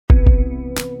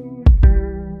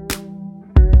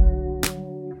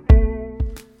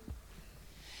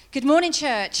Good morning,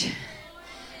 church.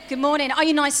 Good morning. Are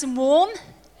you nice and warm?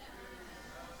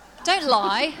 Don't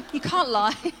lie. You can't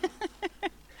lie.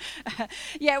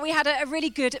 Yeah, we had a really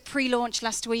good pre-launch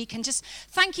last week, and just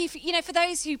thank you for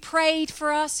those who prayed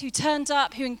for us, who turned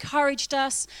up, who encouraged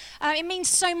us. It means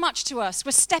so much to us.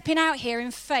 We're stepping out here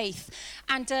in faith,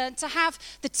 and to have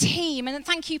the team, and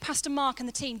thank you, Pastor Mark and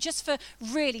the team, just for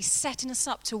really setting us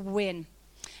up to win.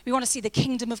 We want to see the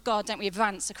kingdom of God, don't we,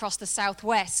 advance across the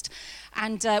southwest.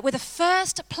 And we're the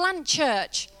first plant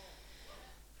church.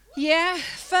 Yeah,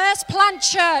 first plant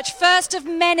church, first of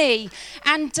many.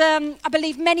 And I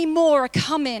believe many more are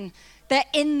coming. They're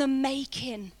in the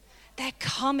making. They're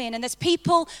coming. And there's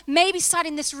people maybe sat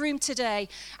in this room today,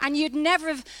 and you'd never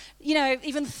have,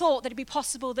 even thought that it'd be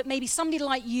possible that maybe somebody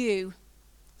like you,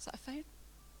 is that a phone?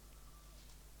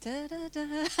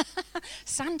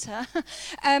 Santa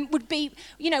would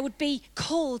be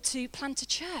called to plant a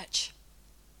church.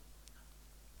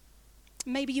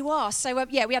 Maybe you are. So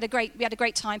we had a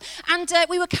great time, and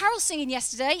we were carol singing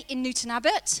yesterday in Newton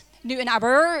Abbot. We had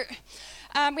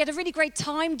a really great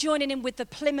time joining in with the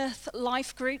Plymouth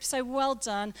Life Group. So well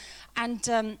done,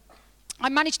 and I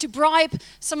managed to bribe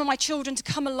one of my children to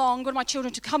come along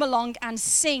and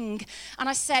sing. And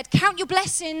I said, count your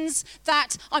blessings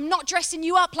that I'm not dressing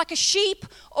you up like a sheep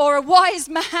or a wise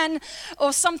man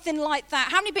or something like that.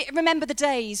 How many remember the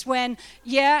days when,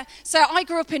 So I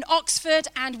grew up in Oxford,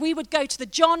 and we would go to the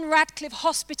John Radcliffe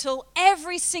Hospital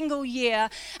every single year.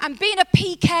 And being a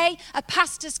PK, a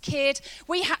pastor's kid,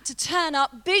 we had to turn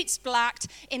up, boots blacked,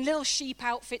 in little sheep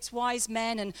outfits, wise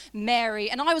men and Mary.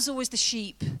 And I was always the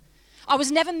sheep. I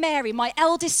was never Mary. My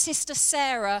eldest sister,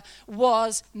 Sarah,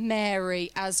 was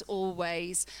Mary, as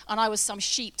always. And I was some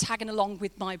sheep tagging along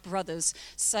with my brothers.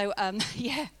 So,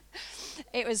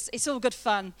 it's all good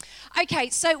fun.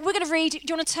 Okay, so we're going to read. Do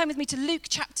you want to turn with me to Luke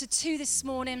chapter 2 this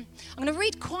morning? I'm going to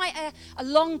read quite a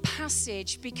long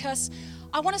passage because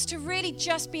I want us to really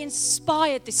just be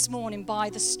inspired this morning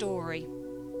by the story.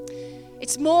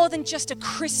 It's more than just a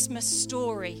Christmas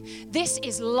story. This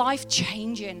is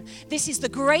life-changing. This is the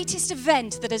greatest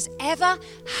event that has ever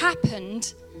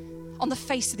happened on the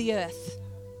face of the earth.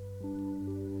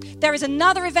 There is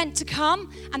another event to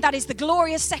come, and that is the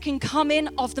glorious second coming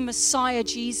of the Messiah,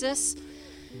 Jesus.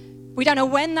 We don't know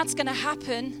when that's going to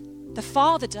happen. The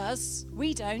Father does.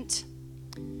 We don't.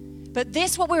 But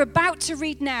what we're about to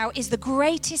read now is the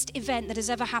greatest event that has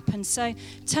ever happened. So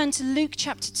turn to Luke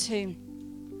chapter 2.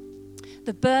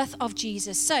 The birth of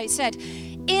Jesus. So it said,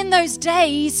 in those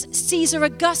days, Caesar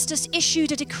Augustus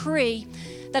issued a decree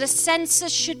that a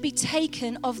census should be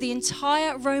taken of the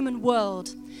entire Roman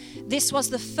world. This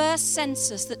was the first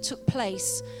census that took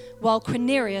place while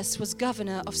Quirinius was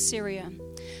governor of Syria.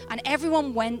 And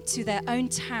everyone went to their own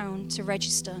town to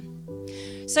register.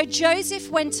 So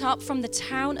Joseph went up from the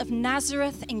town of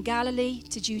Nazareth in Galilee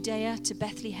to Judea to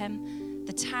Bethlehem,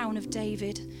 the town of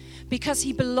David, because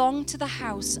he belonged to the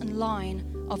house and line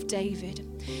of David.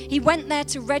 He went there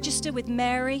to register with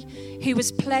Mary, who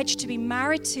was pledged to be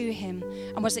married to him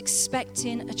and was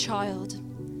expecting a child.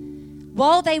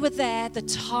 While they were there, the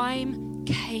time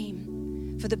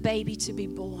came for the baby to be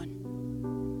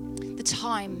born.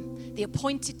 The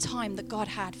appointed time that God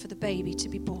had for the baby to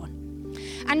be born.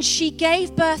 And she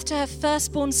gave birth to her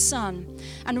firstborn son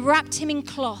and wrapped him in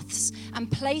cloths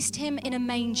and placed him in a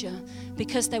manger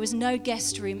because there was no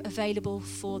guest room available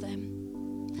for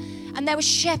them. And there were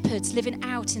shepherds living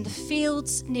out in the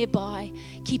fields nearby,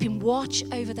 keeping watch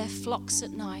over their flocks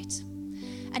at night.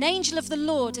 An angel of the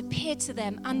Lord appeared to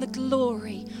them, and the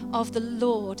glory of the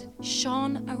Lord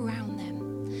shone around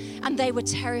them. And they were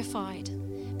terrified.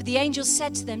 But the angel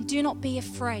said to them, do not be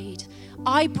afraid.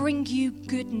 I bring you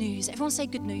good news. Everyone say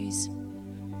good news.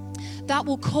 That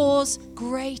will cause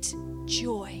great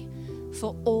joy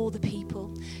for all the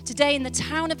people. Today in the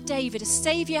town of David, a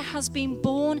Savior has been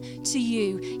born to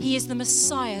you. He is the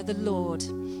Messiah, the Lord.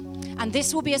 And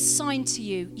this will be a sign to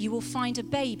you. You will find a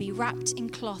baby wrapped in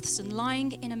cloths and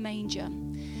lying in a manger.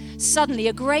 Suddenly,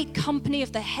 a great company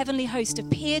of the heavenly host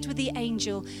appeared with the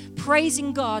angel,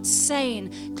 praising God,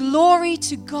 saying, glory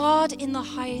to God in the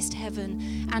highest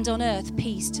heaven, and on earth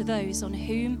peace to those on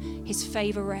whom his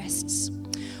favor rests.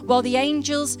 While the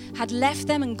angels had left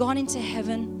them and gone into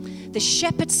heaven, the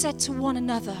shepherds said to one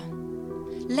another,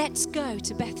 let's go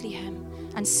to Bethlehem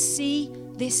and see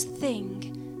this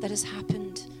thing that has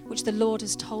happened, which the Lord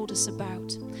has told us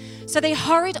about. So they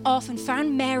hurried off and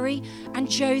found Mary and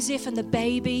Joseph and the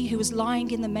baby who was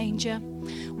lying in the manger.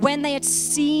 When they had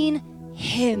seen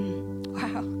him,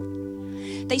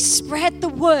 They spread the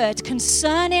word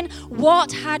concerning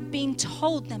what had been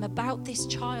told them about this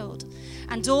child.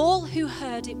 And all who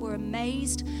heard it were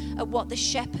amazed at what the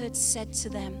shepherds said to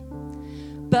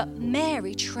them. But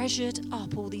Mary treasured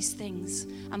up all these things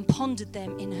and pondered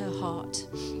them in her heart.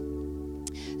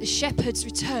 The shepherds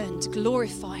returned,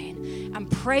 glorifying and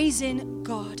praising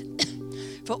God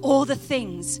for all the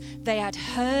things they had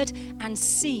heard and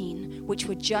seen, which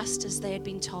were just as they had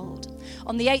been told.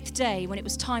 On the 8th day, when it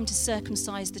was time to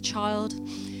circumcise the child,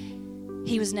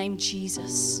 he was named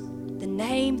Jesus, the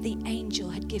name the angel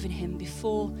had given him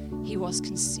before he was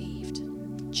conceived.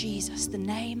 Jesus, the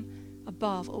name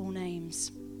above all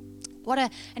names. What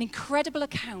an incredible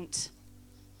account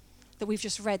that we've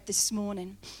just read this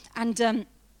morning. And,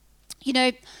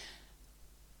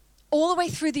 all the way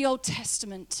through the Old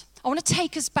Testament, I want to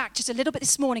take us back just a little bit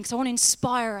this morning because I want to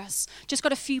inspire us. Just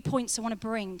got a few points I want to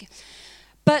bring.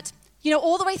 But,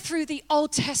 all the way through the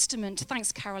Old Testament,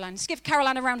 thanks, Caroline. Let's give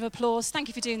Caroline a round of applause. Thank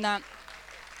you for doing that.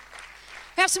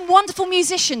 We have some wonderful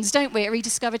musicians, don't we, at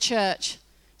Rediscover Church?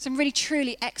 Some really,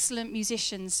 truly excellent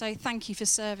musicians. So thank you for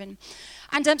serving.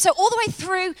 And so all the way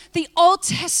through the Old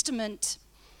Testament,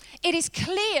 it is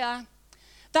clear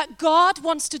that God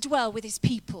wants to dwell with his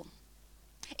people.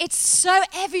 It's so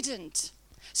evident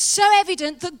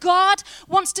that God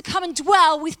wants to come and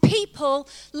dwell with people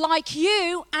like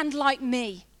you and like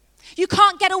me. You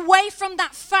can't get away from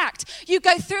that fact. You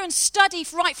go through and study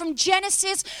right from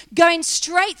Genesis, going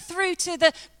straight through to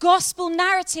the gospel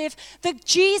narrative that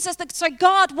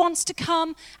God wants to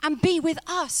come and be with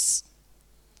us.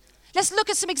 Let's look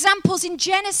at some examples in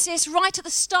Genesis right at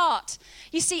the start.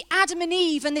 You see Adam and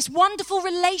Eve and this wonderful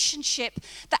relationship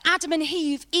that Adam and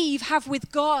Eve have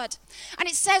with God. And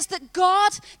it says that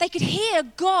they could hear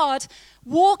God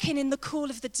walking in the cool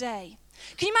of the day.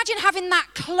 Can you imagine having that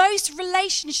close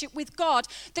relationship with God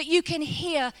that you can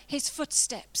hear his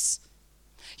footsteps?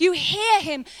 You hear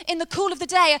him in the cool of the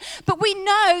day. But we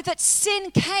know that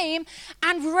sin came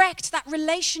and wrecked that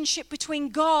relationship between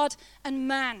God and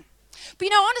man. But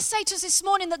I want to say to us this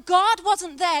morning that God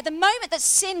wasn't there. The moment that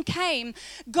sin came,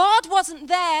 God wasn't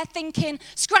there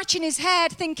scratching his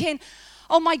head, thinking,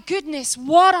 oh my goodness,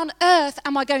 what on earth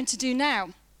am I going to do now?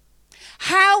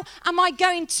 How am I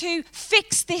going to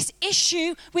fix this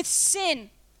issue with sin?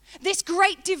 This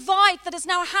great divide that has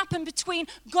now happened between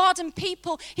God and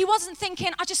people. He wasn't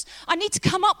thinking, I need to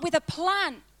come up with a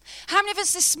plan. How many of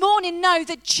us this morning know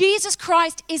that Jesus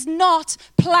Christ is not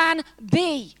plan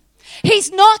B?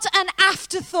 He's not an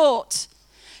afterthought.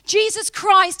 Jesus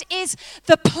Christ is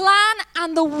the plan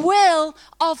and the will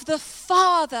of the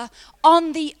Father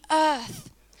on the earth.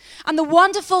 And the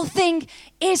wonderful thing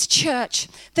is, church,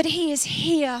 that he is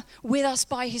here with us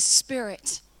by his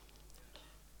Spirit.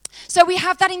 So we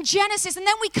have that in Genesis, and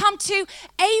then we come to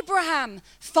Abraham,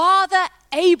 Father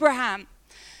Abraham.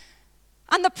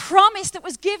 And the promise that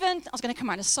was given, I was going to come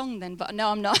out in a song then, but no,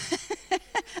 I'm not.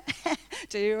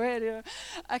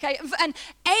 Okay, and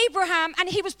Abraham, and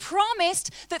he was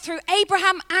promised that through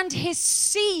Abraham and his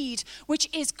seed, which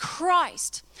is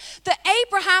Christ, that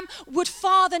Abraham would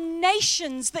father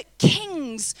nations, that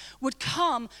kings would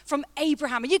come from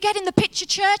Abraham. Are you getting the picture,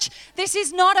 church? This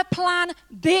is not a plan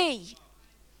B.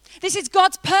 This is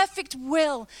God's perfect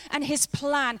will and his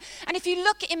plan. And if you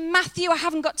look in Matthew, I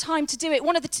haven't got time to do it.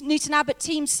 One of the Newton Abbott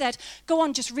team said, go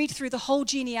on, just read through the whole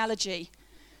genealogy.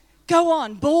 Go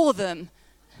on, bore them.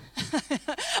 And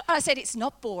I said, it's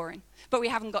not boring, but we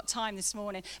haven't got time this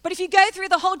morning. But if you go through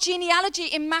the whole genealogy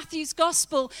in Matthew's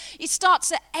gospel, it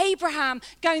starts at Abraham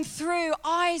going through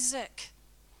Isaac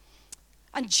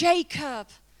and Jacob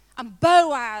and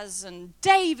Boaz and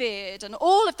David and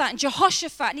all of that, and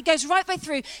Jehoshaphat, and he goes right way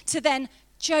through to then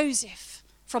Joseph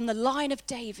from the line of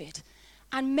David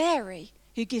and Mary,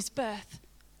 who gives birth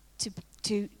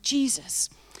to Jesus.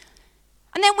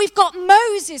 And then we've got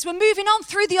Moses. We're moving on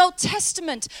through the Old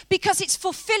Testament because it's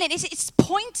fulfilling. It's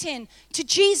pointing to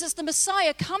Jesus, the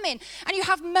Messiah, coming. And you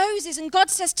have Moses, and God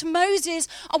says to Moses,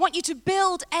 I want you to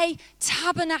build a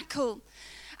tabernacle.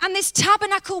 And this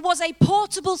tabernacle was a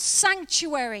portable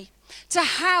sanctuary to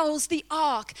house the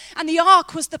ark. And the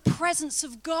ark was the presence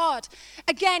of God.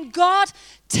 Again, God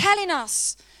telling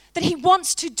us that he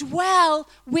wants to dwell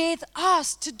with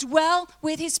us, to dwell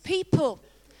with his people.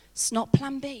 It's not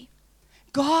plan B.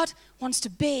 God wants to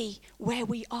be where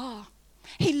we are.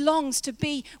 He longs to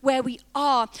be where we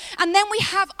are. And then we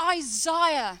have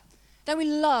Isaiah. Don't we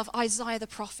love Isaiah the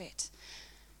prophet?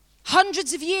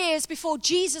 Hundreds of years before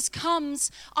Jesus comes,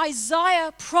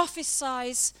 Isaiah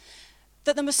prophesies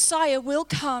that the Messiah will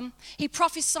come. He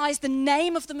prophesies the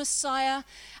name of the Messiah,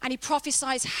 and he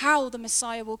prophesies how the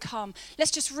Messiah will come.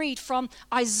 Let's just read from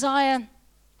Isaiah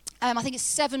I think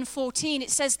it's 7:14. It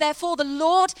says, therefore the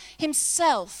Lord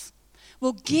himself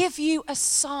will give you a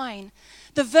sign.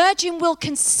 The virgin will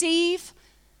conceive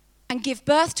and give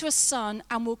birth to a son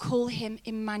and will call him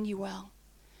Emmanuel.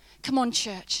 Come on,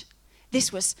 church.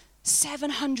 This was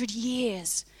 700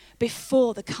 years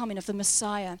before the coming of the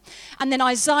Messiah. And then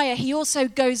Isaiah, he also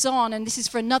goes on, and this is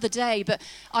for another day, but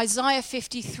Isaiah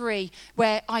 53,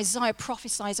 where Isaiah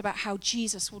prophesies about how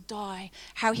Jesus will die,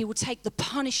 how he will take the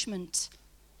punishment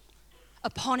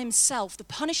upon himself, the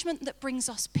punishment that brings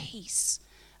us peace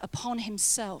upon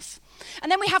himself.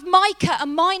 And then we have Micah, a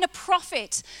minor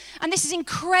prophet. And this is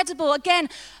incredible. Again,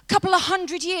 a couple of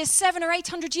hundred years, 700 or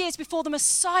 800 years before the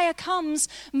Messiah comes,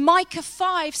 Micah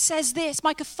 5 says this,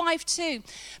 Micah 5:2.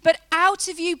 But out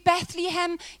of you,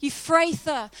 Bethlehem,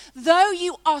 Ephrathah, though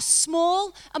you are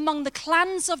small among the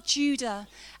clans of Judah,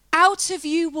 out of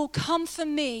you will come for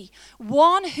me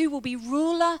one who will be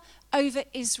ruler over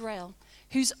Israel,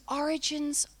 whose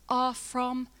origins are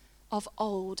from of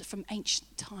old, from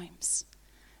ancient times.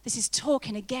 This is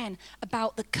talking again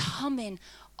about the coming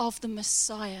of the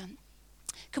Messiah.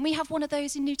 Can we have one of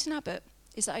those in Newton Abbot?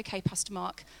 Is that okay, Pastor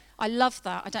Mark? I love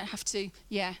that. I don't have to,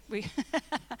 we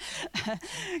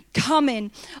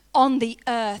coming on the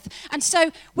earth. And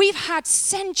so we've had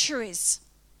centuries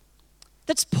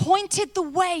that's pointed the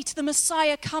way to the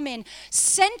Messiah coming.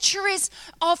 Centuries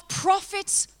of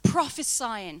prophets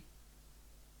prophesying.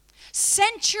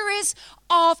 Centuries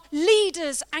of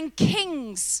leaders and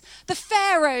kings, the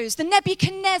Pharaohs, the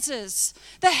Nebuchadnezzars,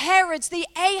 the Herods, the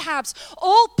Ahabs,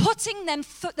 all putting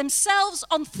themselves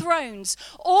on thrones,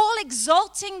 all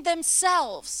exalting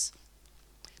themselves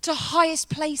to highest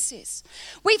places.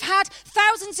 We've had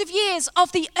thousands of years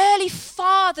of the early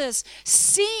fathers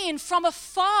seeing from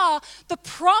afar the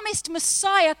promised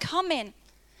Messiah coming.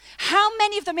 How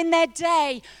many of them in their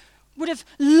day would have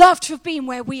loved to have been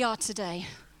where we are today?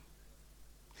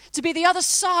 To be the other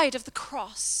side of the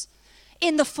cross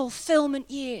in the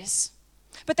fulfillment years.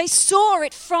 But they saw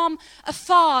it from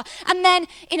afar. And then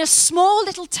in a small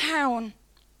little town,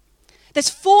 there's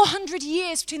 400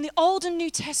 years between the Old and New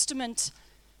Testament,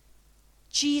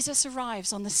 Jesus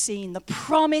arrives on the scene. The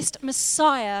promised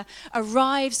Messiah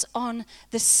arrives on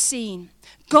the scene.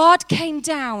 God came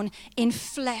down in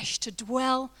flesh to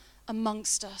dwell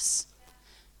amongst us.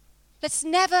 Let's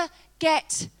never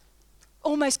get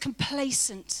almost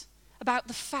complacent about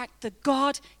the fact that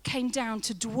God came down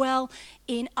to dwell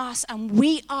in us, and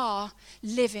we are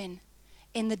living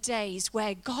in the days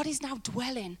where God is now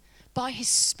dwelling by his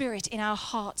Spirit in our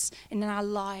hearts and in our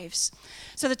lives.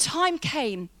 So the time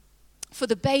came for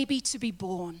the baby to be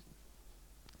born.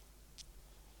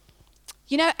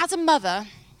 You know, as a mother,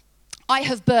 I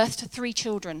have birthed 3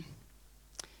 children.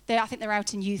 I think they're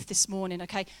out in youth this morning,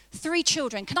 okay? 3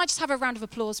 children. Can I just have a round of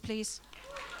applause, please?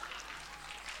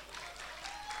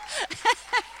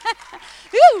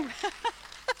 Ooh.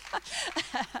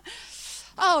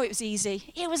 Oh, it was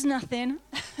easy. It was nothing.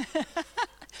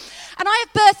 And I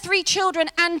have birthed 3 children,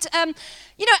 and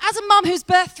as a mum who's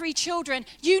birthed 3 children,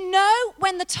 you know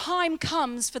when the time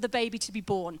comes for the baby to be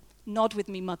born. Nod with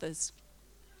me, mothers.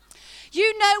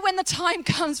 You know when the time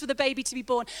comes for the baby to be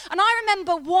born. And I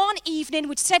remember one evening,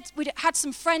 we'd had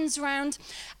some friends around,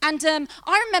 and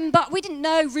I remember we didn't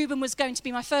know Reuben was going to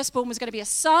be, my firstborn was going to be a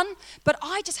son, but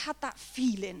I just had that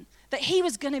feeling that he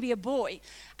was going to be a boy.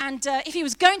 And if he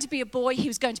was going to be a boy, he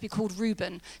was going to be called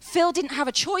Reuben. Phil didn't have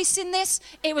a choice in this.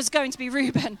 It was going to be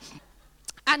Reuben.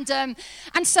 And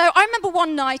so I remember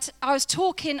one night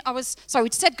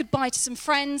we'd said goodbye to some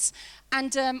friends,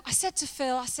 and I said to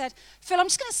Phil, Phil, I'm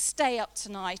just going to stay up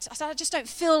tonight. I said, I just don't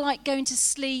feel like going to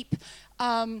sleep.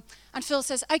 And Phil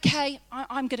says, okay,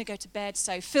 I'm going to go to bed.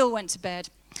 So Phil went to bed.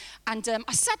 And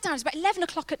I sat down, it was about 11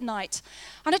 o'clock at night,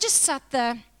 and I just sat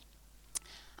there,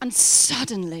 and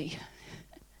suddenly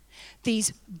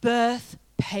these birth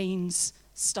pains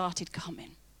started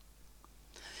coming.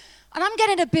 And I'm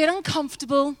getting a bit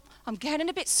uncomfortable. I'm getting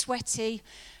a bit sweaty.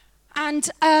 And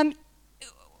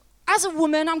as a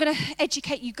woman, I'm going to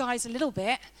educate you guys a little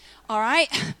bit, all right?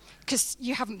 Because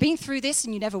you haven't been through this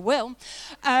and you never will.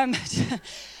 It's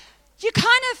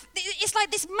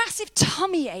like this massive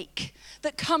tummy ache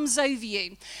that comes over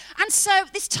you. And so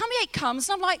this tummy ache comes,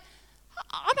 and I'm like,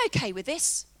 I'm okay with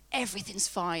this. Everything's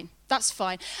fine. That's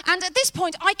fine. And at this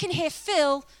point, I can hear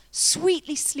Phil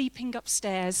sweetly sleeping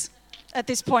upstairs. At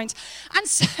this point. And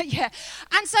so,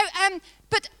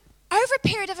 but over a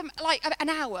period of an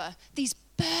hour, these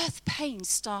birth pains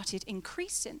started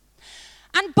increasing.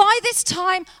 And by this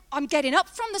time, I'm getting up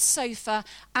from the sofa,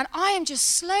 and I am just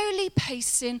slowly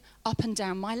pacing up and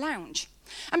down my lounge.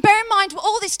 And bear in mind,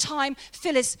 all this time,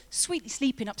 Phil is sweetly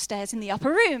sleeping upstairs in the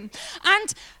upper room.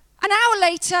 And An hour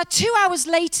later, 2 hours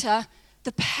later,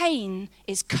 the pain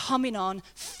is coming on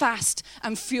fast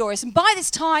and furious. And by this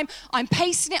time, I'm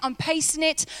pacing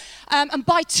it. And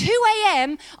by 2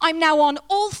 a.m., I'm now on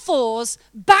all fours,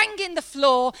 banging the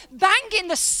floor, banging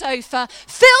the sofa.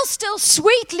 Phil's still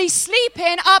sweetly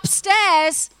sleeping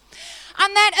upstairs.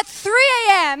 And then at 3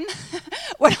 a.m.,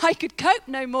 when I could cope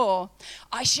no more,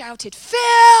 I shouted,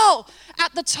 "Phil!"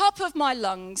 at the top of my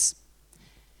lungs.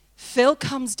 Phil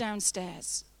comes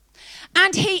downstairs.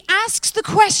 And he asks the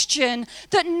question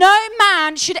that no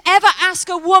man should ever ask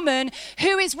a woman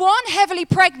who is, 1, heavily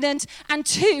pregnant, and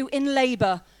 2, in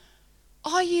labor.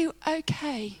 "Are you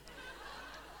okay?"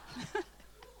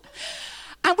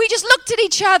 And we just looked at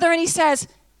each other and he says,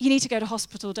 "You need to go to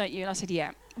hospital, don't you?" And I said,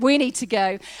 "Yeah, we need to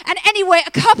go." And anyway,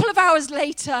 a couple of hours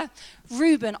later,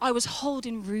 I was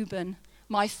holding Reuben,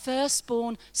 my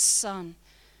firstborn son.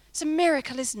 It's a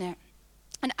miracle, isn't it?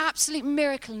 An absolute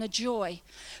miracle and a joy.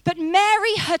 But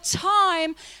Mary, her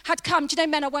time had come. Do you know,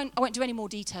 men, I won't do any more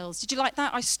details. Did you like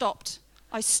that? I stopped.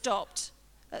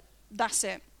 That's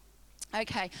it.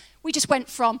 Okay. We just went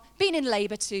from being in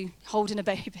labor to holding a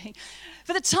baby.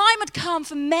 But the time had come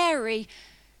for Mary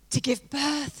to give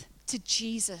birth to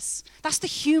Jesus. That's the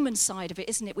human side of it,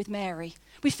 isn't it, with Mary?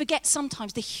 We forget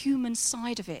sometimes the human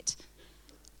side of it.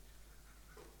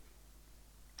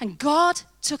 And God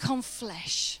took on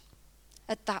flesh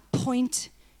at that point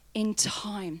in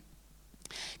time.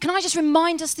 Can I just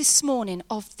remind us this morning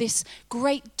of this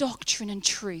great doctrine and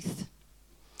truth?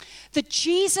 That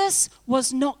Jesus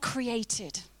was not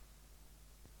created.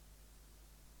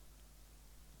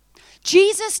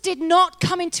 Jesus did not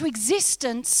come into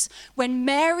existence when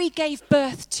Mary gave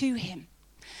birth to him.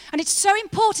 And it's so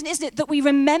important, isn't it, that we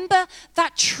remember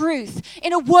that truth.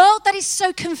 In a world that is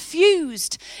so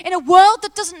confused, in a world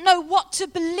that doesn't know what to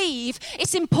believe,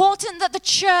 it's important that the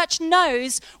church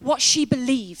knows what she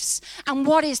believes and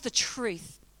what is the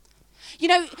truth. You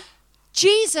know,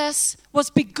 Jesus was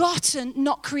begotten,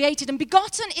 not created. And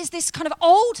begotten is this kind of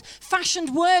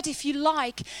old-fashioned word, if you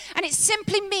like. And it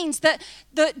simply means that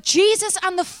Jesus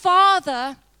and the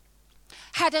Father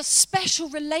had a special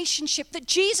relationship, that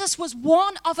Jesus was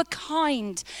one of a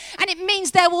kind. And it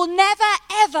means there will never,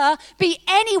 ever be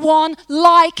anyone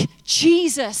like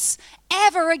Jesus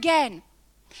ever again.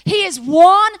 He is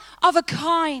one of a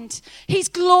kind. He's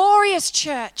glorious,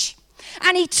 church.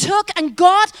 And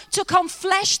God took on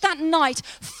flesh that night,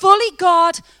 fully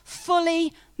God,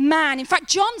 fully man. In fact,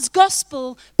 John's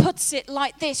gospel puts it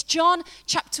like this. John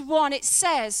chapter 1, it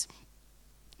says,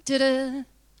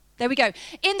 there we go.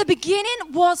 "In the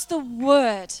beginning was the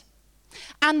Word,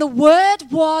 and the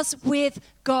Word was with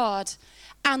God,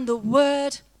 and the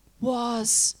Word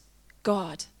was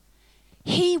God."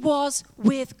 He was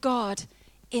with God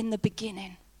in the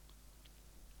beginning.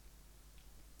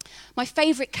 My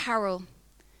favorite carol,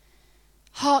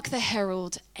 "Hark the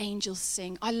Herald Angels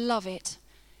Sing." I love it.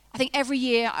 I think every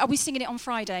year, are we singing it on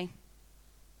Friday?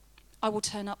 I will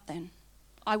turn up then.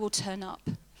 I will turn up.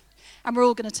 And we're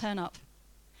all going to turn up.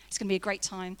 It's going to be a great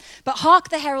time. But "Hark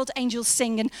the Herald Angels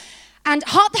Sing." And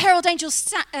 "Hark the Herald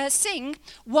Angels Sing"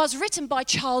 was written by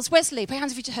Charles Wesley. Put your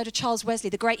hands if you've heard of Charles Wesley,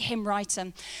 the great hymn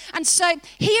writer. And so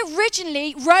he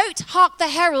originally wrote "Hark the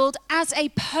Herald" as a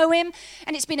poem,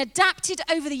 and it's been adapted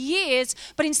over the years.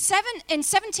 But in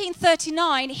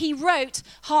 1739, he wrote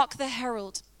 "Hark the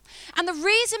Herald." And the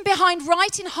reason behind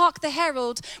writing "Hark the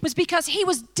Herald" was because he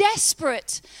was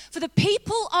desperate for the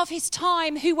people of his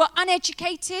time who were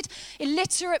uneducated,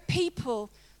 illiterate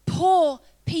people, poor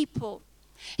people.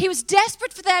 He was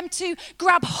desperate for them to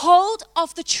grab hold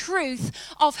of the truth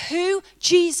of who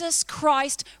Jesus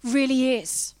Christ really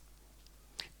is.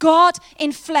 God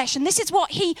in flesh. And this is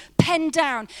what he penned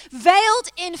down. "Veiled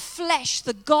in flesh,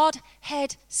 the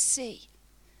Godhead see."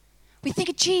 We think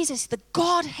of Jesus, the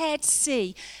Godhead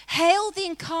see. "Hail the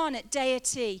incarnate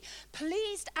deity,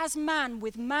 pleased as man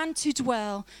with man to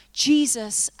dwell,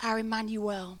 Jesus our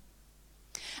Emmanuel."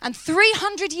 And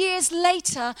 300 years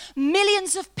later,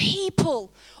 millions of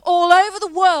people all over the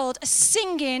world are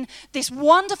singing this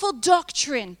wonderful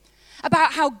doctrine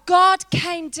about how God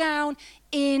came down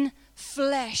in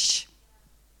flesh.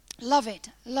 Love it,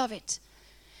 love it.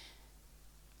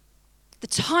 The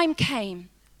time came.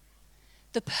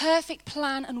 The perfect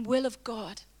plan and will of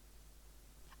God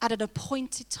at an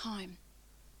appointed time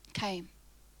came.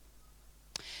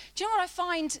 Do you know what I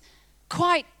find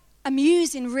quite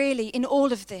amusing, really, in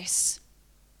all of this?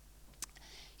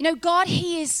 You know, God,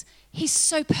 he's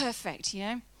so perfect, you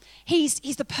know. He's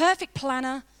the perfect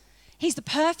planner. He's the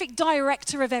perfect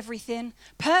director of everything,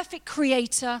 perfect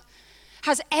creator,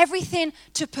 has everything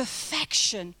to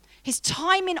perfection. His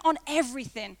timing on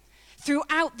everything.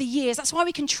 throughout the years. That's why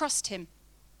we can trust him.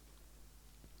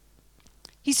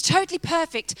 He's totally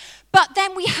perfect. But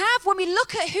then when we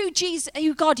look at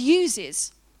who God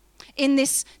uses in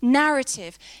this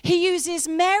narrative, he uses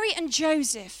Mary and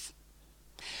Joseph,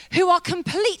 who are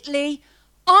completely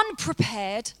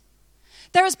unprepared.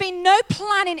 There has been no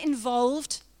planning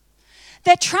involved.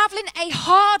 They're traveling a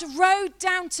hard road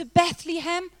down to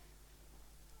Bethlehem.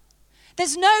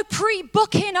 There's no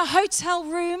pre-booking a hotel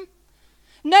room,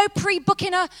 no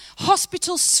pre-booking a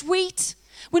hospital suite.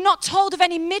 We're not told of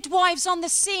any midwives on the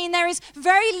scene. There is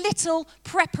very little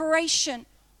preparation.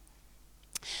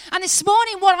 And this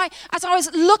morning, as I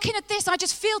was looking at this, I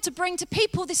just feel to bring to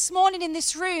people this morning in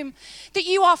this room that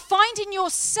you are finding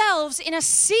yourselves in a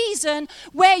season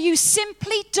where you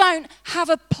simply don't have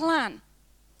a plan.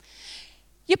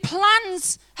 Your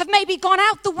plans have maybe gone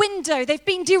out the window. They've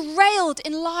been derailed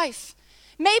in life.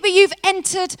 Maybe you've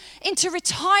entered into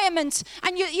retirement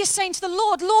and you're saying to the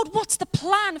Lord, Lord, what's the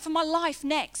plan for my life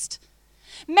next?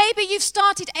 Maybe you've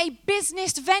started a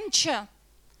business venture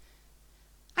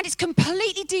and it's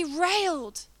completely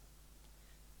derailed.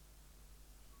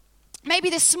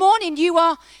 Maybe this morning you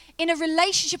are in a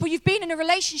relationship, or you've been in a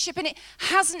relationship and it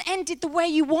hasn't ended the way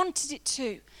you wanted it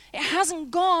to. It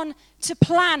hasn't gone to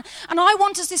plan. And I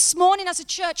want us this morning as a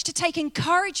church to take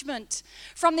encouragement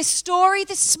from this story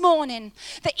this morning,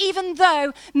 that even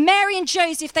though Mary and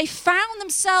Joseph, they found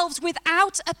themselves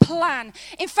without a plan.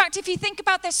 In fact, if you think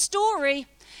about their story,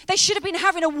 they should have been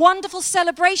having a wonderful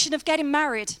celebration of getting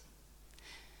married.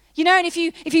 You know, and if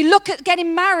you look at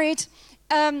getting married,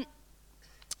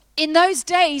 in those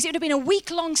days, it would have been a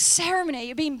week-long ceremony. It would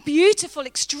have been beautiful,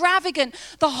 extravagant.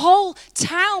 The whole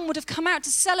town would have come out to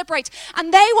celebrate.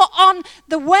 And they were on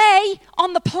the way,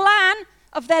 on the plan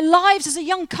of their lives as a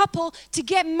young couple to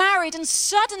get married. And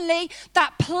suddenly,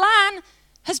 that plan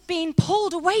has been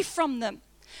pulled away from them.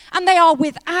 And they are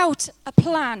without a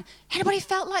plan. Anybody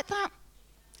felt like that?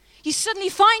 You suddenly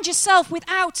find yourself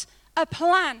without a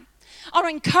plan. I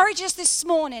want to encourage us this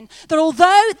morning that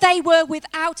although they were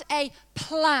without a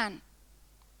plan,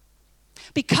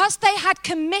 because they had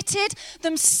committed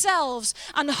themselves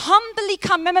and humbly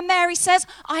come, remember Mary says,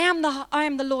 I am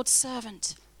the Lord's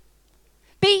servant.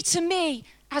 Be to me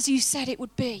as you said it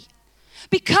would be.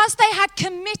 Because they had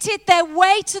committed their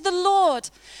way to the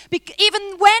Lord,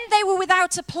 even when they were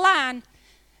without a plan,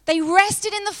 they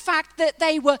rested in the fact that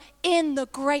they were in the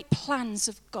great plans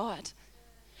of God.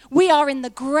 We are in the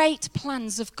great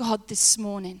plans of God this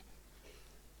morning.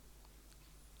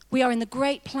 We are in the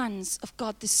great plans of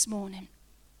God this morning.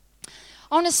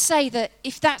 I want to say that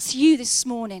if that's you this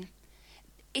morning,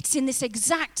 it's in this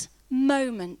exact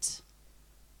moment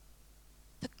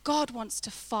that God wants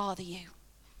to father you.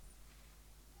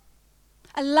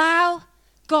 Allow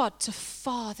God to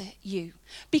father you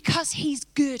because he's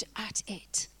good at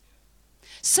it.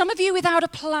 Some of you without a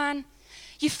plan,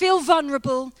 you feel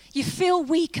vulnerable, you feel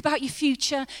weak about your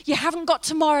future, you haven't got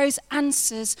tomorrow's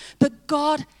answers, but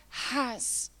God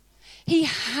has. He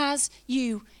has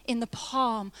you in the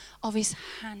palm of his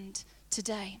hand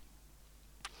today.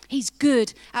 He's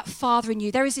good at fathering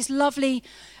you. There is this lovely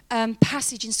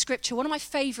passage in Scripture, one of my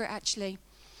favorite actually.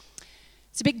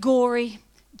 It's a bit gory.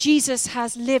 Jesus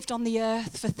has lived on the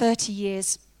earth for 30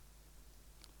 years.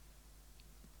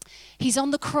 He's on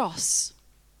the cross.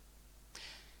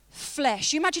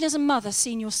 Flesh. You imagine as a mother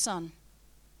seeing your son.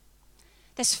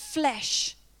 There's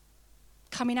flesh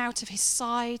coming out of his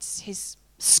sides, his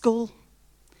skull.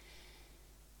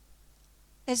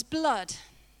 There's blood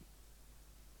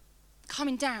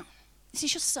coming down. This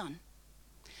is your son.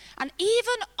 And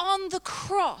even on the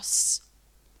cross,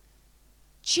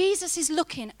 Jesus is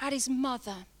looking at his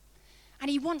mother and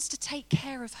he wants to take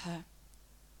care of her.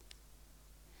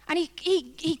 And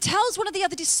he tells one of the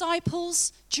other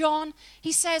disciples, John,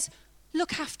 he says,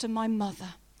 look after my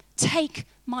mother. Take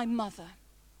my mother.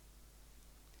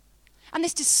 And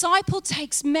this disciple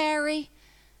takes Mary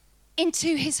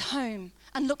into his home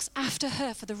and looks after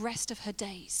her for the rest of her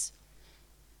days.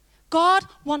 God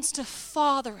wants to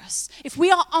father us. If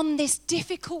we are on this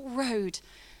difficult road,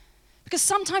 because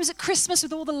sometimes at Christmas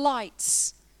with all the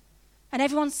lights and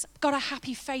everyone's got a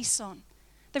happy face on,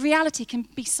 the reality can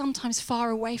be sometimes far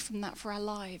away from that for our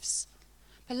lives.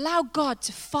 Allow God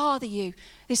to father you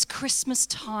this Christmas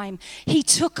time. He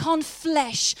took on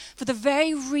flesh for the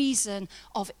very reason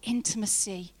of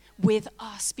intimacy with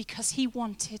us, because he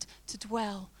wanted to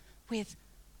dwell with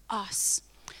us.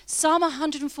 Psalm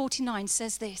 149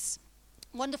 says this,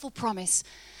 wonderful promise,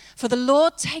 for the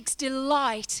Lord takes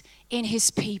delight in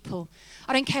his people.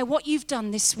 I don't care what you've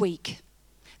done this week.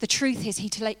 The truth is he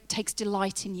takes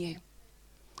delight in you.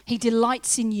 He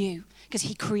delights in you because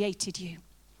he created you.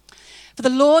 For the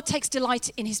Lord takes delight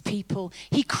in his people.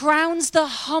 He crowns the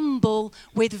humble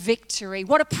with victory.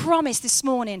 What a promise this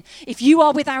morning. If you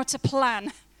are without a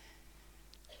plan,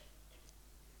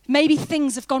 maybe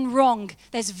things have gone wrong,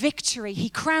 there's victory. He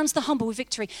crowns the humble with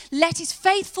victory. Let his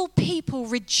faithful people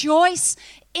rejoice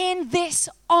in this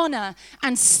honor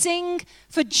and sing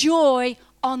for joy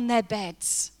on their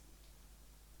beds.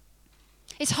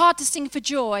 It's hard to sing for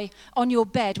joy on your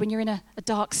bed when you're in a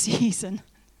dark season.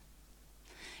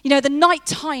 You know, the night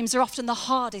times are often the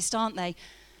hardest, aren't they?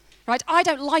 Right? I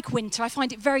don't like winter. I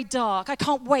find it very dark. I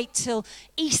can't wait till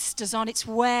Easter's on its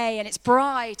way and it's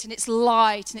bright and it's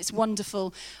light and it's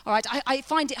wonderful. All right? I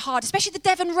find it hard, especially the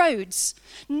Devon roads.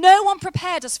 No one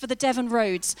prepared us for the Devon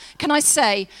roads, can I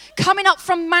say? Coming up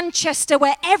from Manchester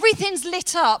where everything's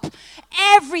lit up,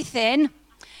 everything,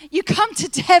 you come to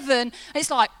Devon and it's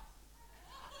like,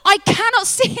 I cannot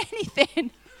see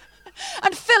anything.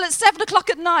 And Phil at 7 o'clock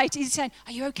at night, he's saying,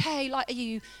 "Are you okay? Like,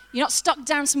 you're not stuck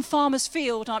down some farmer's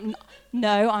field?" I'm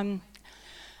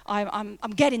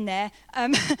getting there.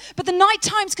 But the night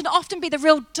times can often be the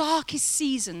real darkest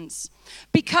seasons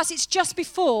because it's just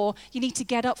before you need to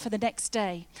get up for the next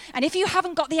day. And if you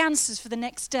haven't got the answers for the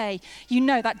next day, you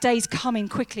know that day's coming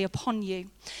quickly upon you.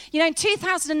 You know, in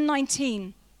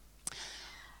 2019,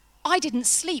 I didn't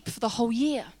sleep for the whole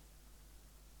year.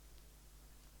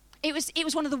 It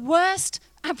was one of the worst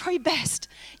and probably best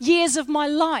years of my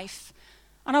life.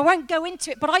 And I won't go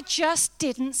into it, but I just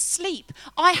didn't sleep.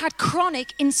 I had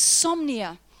chronic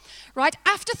insomnia, right?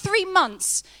 After 3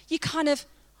 months, you kind of,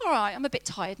 all right, I'm a bit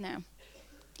tired now.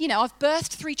 You know, I've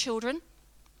birthed 3 children.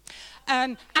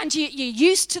 And you're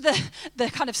used to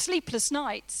the kind of sleepless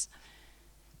nights.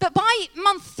 But by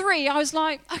month 3, I was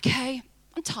like, okay,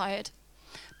 I'm tired.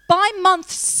 By month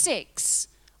 6,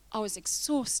 I was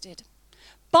exhausted.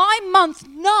 By month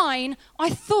 9, I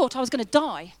thought I was going to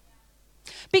die.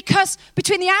 Because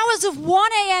between the hours of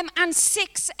 1 a.m. and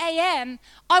 6 a.m.,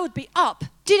 I would be up.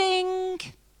 Ding!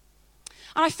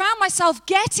 And I found myself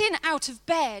getting out of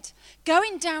bed,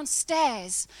 going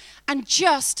downstairs, and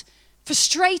just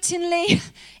frustratingly,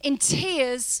 in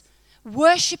tears,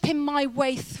 worshipping my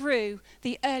way through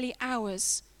the early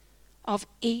hours of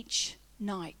each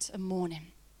night and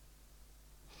morning.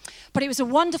 But it was a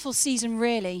wonderful season,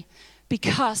 really,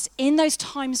 because in those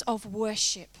times of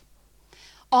worship,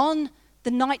 in the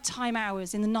nighttime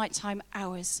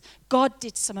hours, God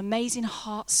did some amazing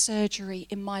heart surgery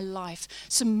in my life,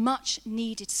 some much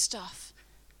needed stuff.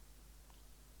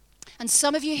 And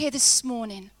some of you here this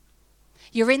morning,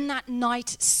 you're in that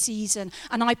night season,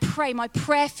 and I pray, my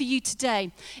prayer for you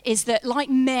today is that, like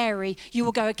Mary, you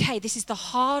will go, okay, this is the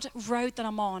hard road that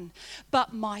I'm on,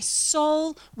 but my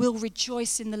soul will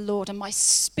rejoice in the Lord, and my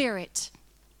spirit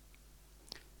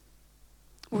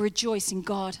will rejoice in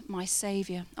God, my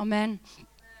Savior. Amen.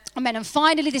 Amen. And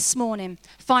finally this morning,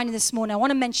 I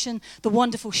want to mention the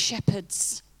wonderful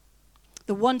shepherds.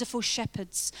 The wonderful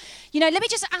shepherds. You know, let me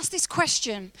just ask this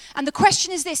question. And the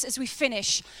question is this as we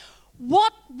finish.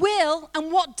 What will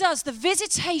and what does the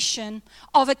visitation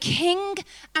of a king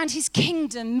and his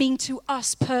kingdom mean to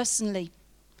us personally?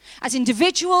 As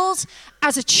individuals,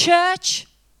 as a church,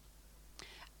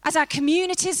 as our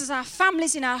communities, as our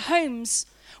families, in our homes.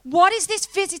 What is this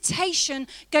visitation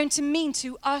going to mean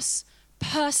to us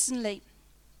personally?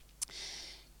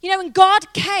 You know, when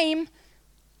God came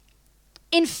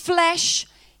in flesh,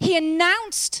 he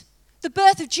announced the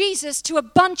birth of Jesus to a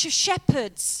bunch of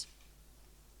shepherds.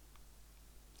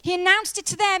 He announced it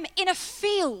to them in a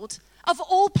field of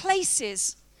all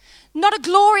places, not a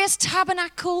glorious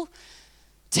tabernacle,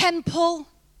 temple.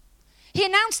 He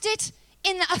announced it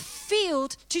in a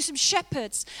field to some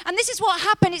shepherds. And this is what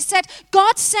happened. It said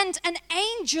God sent an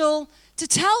angel to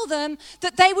tell them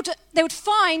that they would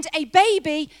find a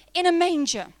baby in a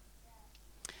manger.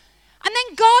 And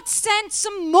then God sent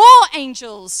some more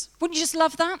angels. Wouldn't you just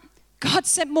love that? God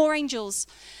sent more angels.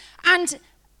 And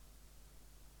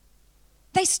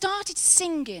they started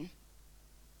singing,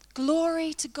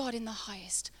 "Glory to God in the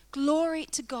highest. Glory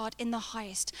to God in the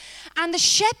highest." And the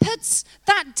shepherds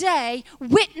that day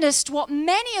witnessed what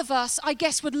many of us, I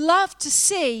guess, would love to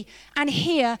see and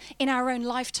hear in our own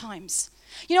lifetimes.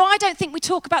 You know, I don't think we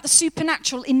talk about the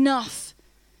supernatural enough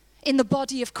in the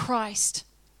body of Christ.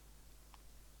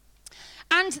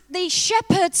 And the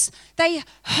shepherds, they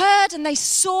heard and they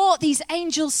saw these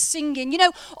angels singing. You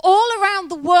know, all around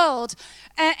the world,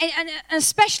 and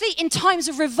especially in times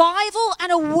of revival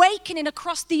and awakening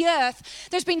across the earth,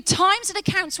 there's been times and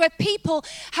accounts where people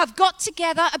have got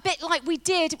together, a bit like we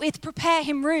did with Prepare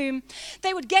Him Room.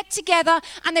 They would get together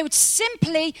and they would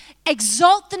simply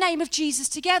exalt the name of Jesus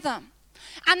together.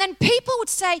 And then people would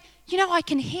say, you know, I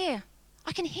can hear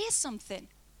I can hear something.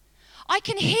 I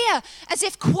can hear as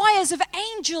if choirs of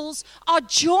angels are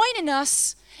joining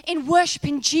us in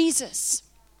worshiping Jesus.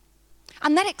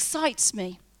 And that excites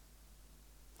me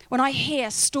when I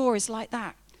hear stories like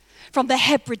that from the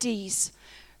Hebrides,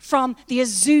 from the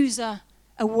Azusa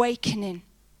awakening.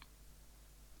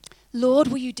 Lord,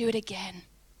 will you do it again?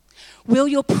 Will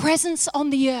your presence on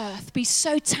the earth be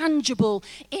so tangible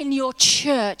in your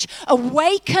church?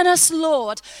 Awaken us,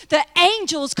 Lord, that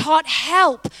angels can't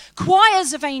help,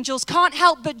 choirs of angels can't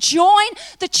help but join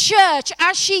the church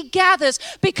as she gathers,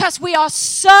 because we are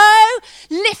so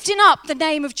lifting up the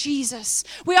name of Jesus.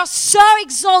 We are so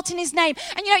exalting his name.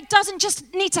 And it doesn't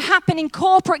just need to happen in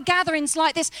corporate gatherings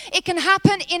like this. It can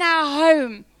happen in our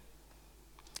home.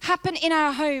 Happen in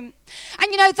our home.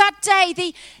 And that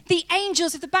day, the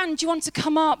angels of the band, do you want to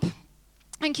come up?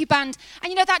 Thank you, band.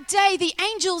 And that day, the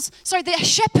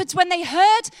shepherds, when they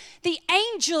heard the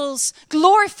angels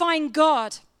glorifying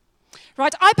God,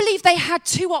 right? I believe they had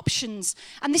two options.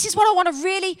 And this is what I want to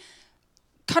really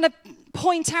kind of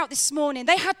point out this morning.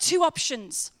 They had two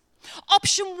options.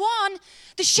 Option one,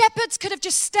 the shepherds could have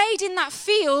just stayed in that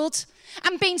field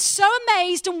and been so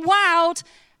amazed and wowed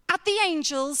at the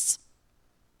angels,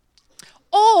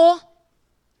 or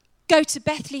go to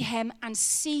Bethlehem and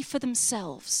see for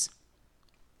themselves.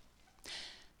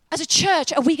 As a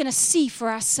church, are we going to see for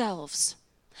ourselves?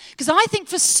 Because I think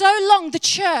for so long, the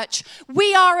church,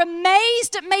 we are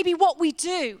amazed at maybe what we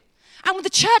do. And the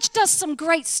church does some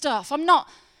great stuff. I'm not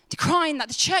decrying that.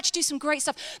 The church do some great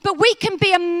stuff. But we can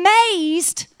be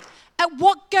amazed at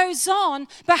what goes on.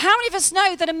 But how many of us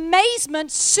know that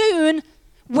amazement soon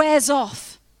wears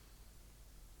off?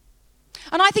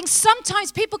 And I think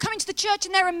sometimes people come into the church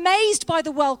and they're amazed by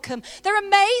the welcome. They're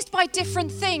amazed by different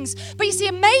things. But you see,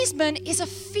 amazement is a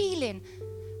feeling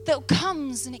that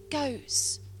comes and it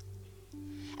goes.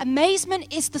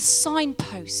 Amazement is the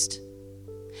signpost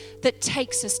that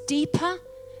takes us deeper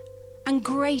and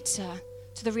greater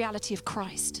to the reality of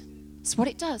Christ. That's what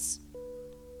it does.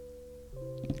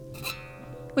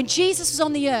 When Jesus was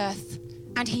on the earth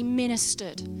and he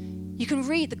ministered, you can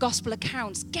read the gospel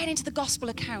accounts. Get into the gospel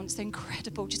accounts. They're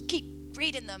incredible. Just keep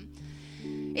reading them.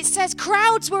 It says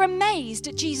crowds were amazed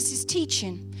at Jesus'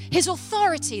 teaching, his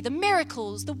authority, the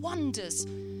miracles, the wonders.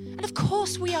 And of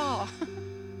course we are.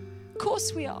 Of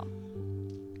course we are.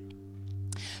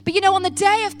 But on the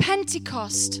day of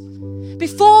Pentecost,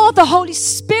 before the Holy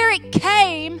Spirit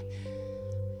came,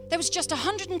 there was just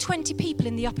 120 people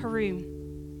in the upper room.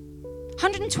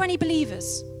 120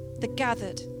 believers that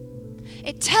gathered.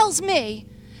 It tells me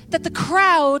that the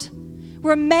crowd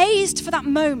were amazed for that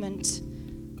moment,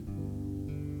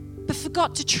 but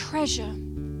forgot to treasure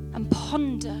and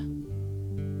ponder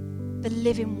the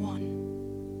living one.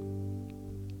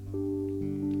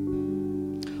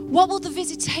 What will the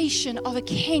visitation of a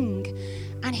king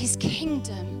and his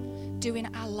kingdom do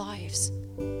in our lives?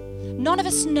 None of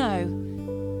us know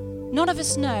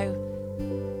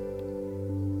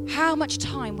how much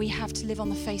time we have to live on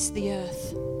the face of the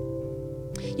earth.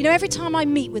 Every time I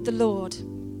meet with the Lord,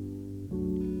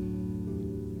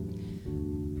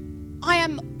 I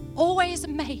am always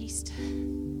amazed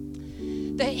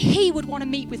that he would want to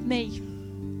meet with me.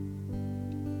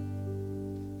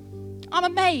 I'm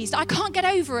amazed. I can't get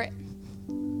over it.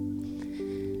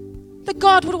 That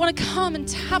God would want to come and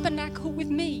tabernacle with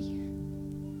me.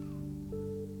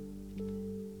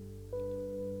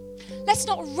 Let's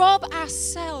not rob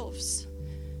ourselves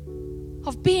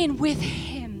of being with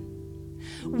him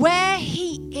where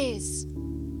he is.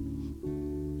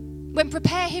 When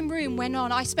Prepare Him Room went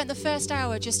on, I spent the first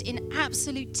hour just in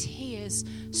absolute tears,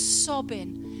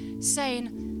 sobbing,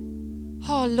 saying,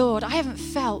 oh Lord, I haven't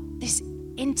felt this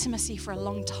intimacy for a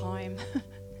long time.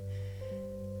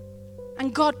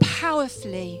 And God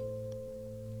powerfully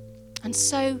and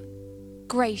so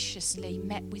graciously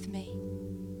met with me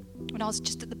when I was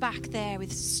just at the back there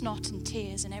with snot and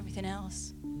tears and everything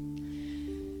else.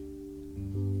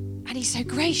 And he so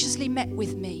graciously met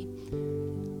with me,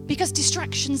 because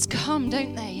distractions come,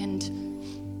 don't they?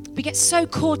 And we get so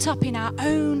caught up in our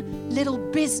own little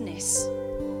business,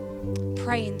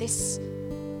 praying this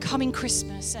coming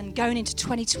Christmas and going into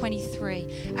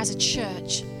 2023 as a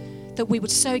church, that we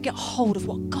would so get hold of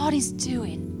what God is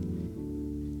doing,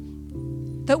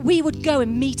 that we would go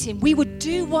and meet him. We would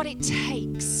do what it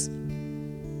takes.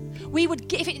 We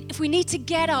would, if we need to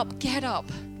get up, get up.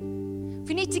 If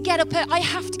we need to get up, I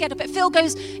have to get up. Phil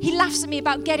goes, he laughs at me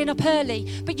about getting up early.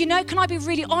 But can I be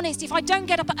really honest? If I don't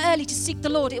get up early to seek the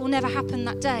Lord, it will never happen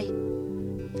that day.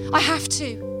 I have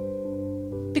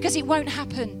to, because it won't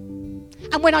happen.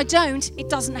 And when I don't, it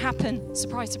doesn't happen.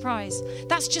 Surprise, surprise.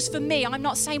 That's just for me. I'm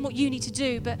not saying what you need to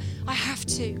do, but I have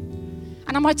to.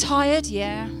 And am I tired?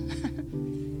 Yeah.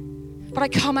 But I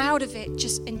come out of it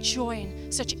just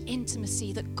enjoying such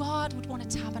intimacy that God would want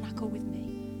to tabernacle with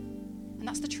me. And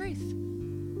that's the truth.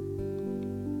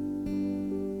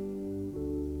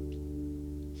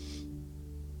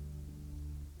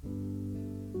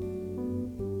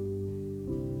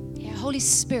 Yeah, Holy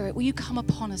Spirit, will you come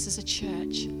upon us as a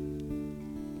church?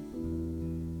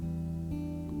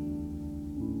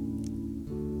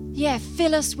 Yeah,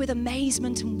 fill us with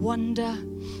amazement and wonder.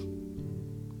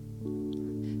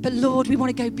 But Lord, we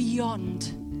want to go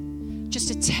beyond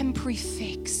just a temporary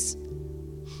fix.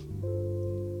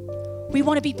 We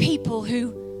want to be people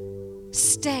who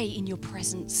stay in your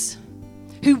presence,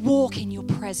 who walk in your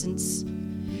presence,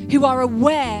 who are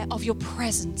aware of your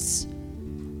presence.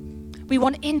 We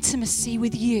want intimacy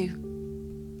with you.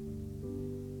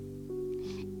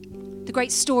 The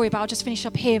great story about, I'll just finish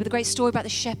up here, but the great story about the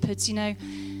shepherds, you know,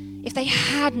 if they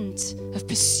hadn't have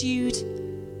pursued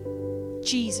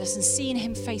Jesus and seen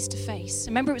him face to face,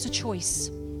 remember it was a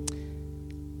choice,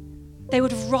 they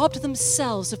would have robbed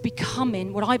themselves of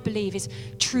becoming what I believe is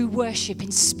true worship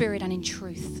in spirit and in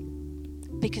truth,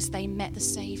 because they met the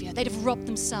Savior. They'd have robbed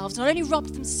themselves, not only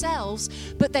robbed themselves,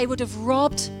 but they would have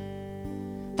robbed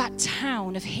that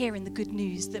town of hearing the good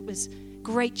news that was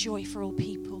great joy for all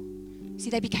people. See,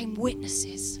 they became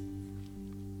witnesses.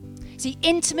 See,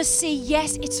 intimacy,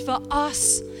 yes, it's for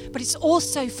us, but it's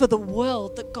also for the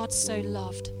world that God so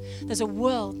loved. There's a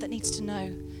world that needs to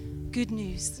know good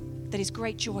news that is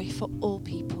great joy for all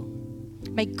people.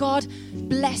 May God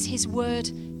bless his word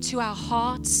to our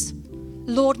hearts.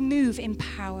 Lord, move in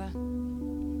power.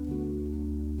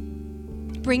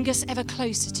 Bring us ever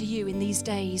closer to you in these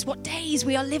days. What days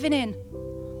we are living in.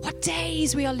 What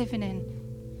days we are living in.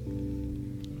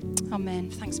 Amen.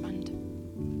 Thanks, man.